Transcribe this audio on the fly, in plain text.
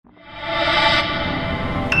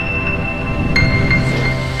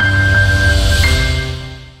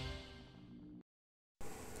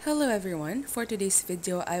for today's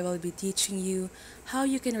video, I will be teaching you how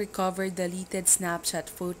you can recover deleted Snapchat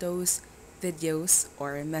photos, videos,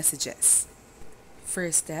 or messages.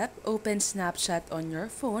 First step, open Snapchat on your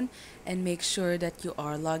phone and make sure that you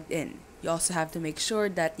are logged in. You also have to make sure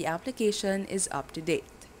that the application is up to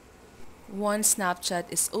date. Once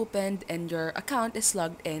Snapchat is opened and your account is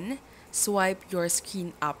logged in, swipe your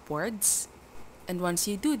screen upwards. And once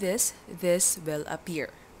you do this will appear.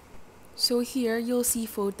 So here, you'll see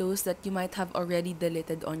photos that you might have already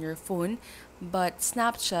deleted on your phone, but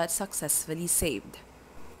Snapchat successfully saved.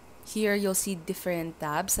 Here, you'll see different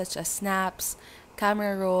tabs such as Snaps,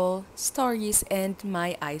 Camera Roll, Stories, and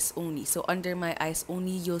My Eyes Only. So under My Eyes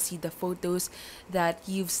Only, you'll see the photos that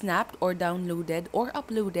you've snapped or downloaded or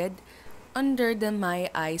uploaded under the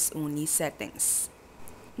My Eyes Only settings.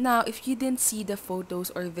 Now, if you didn't see the photos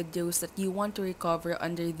or videos that you want to recover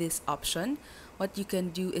under this option, what you can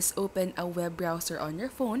do is open a web browser on your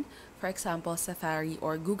phone, for example, Safari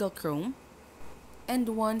or Google Chrome.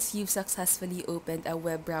 And once you've successfully opened a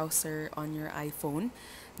web browser on your iPhone,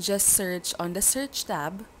 just search on the search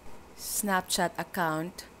tab, Snapchat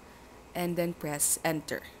account, and then press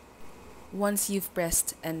enter. Once you've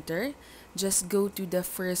pressed enter, just go to the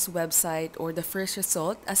first website or the first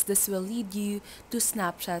result, as this will lead you to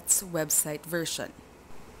Snapchat's website version.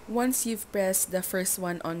 Once you've pressed the first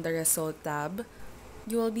one on the result tab,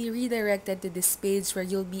 you will be redirected to this page where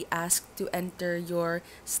you'll be asked to enter your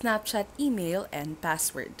Snapchat email and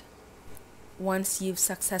password. Once you've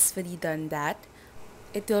successfully done that,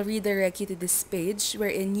 it will redirect you to this page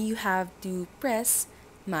wherein you have to press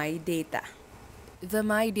My Data. The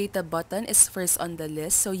My Data button is first on the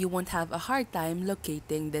list, so you won't have a hard time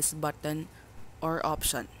locating this button or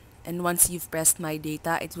option. And once you've pressed My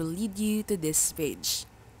Data, it will lead you to this page.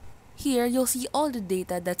 Here, you'll see all the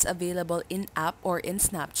data that's available in-app or in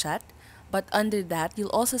Snapchat, but under that, you'll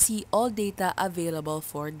also see all data available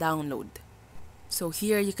for download. So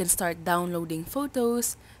here, you can start downloading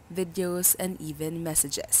photos, videos, and even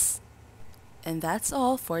messages. And that's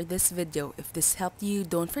all for this video. If this helped you,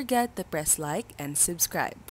 don't forget to press like and subscribe.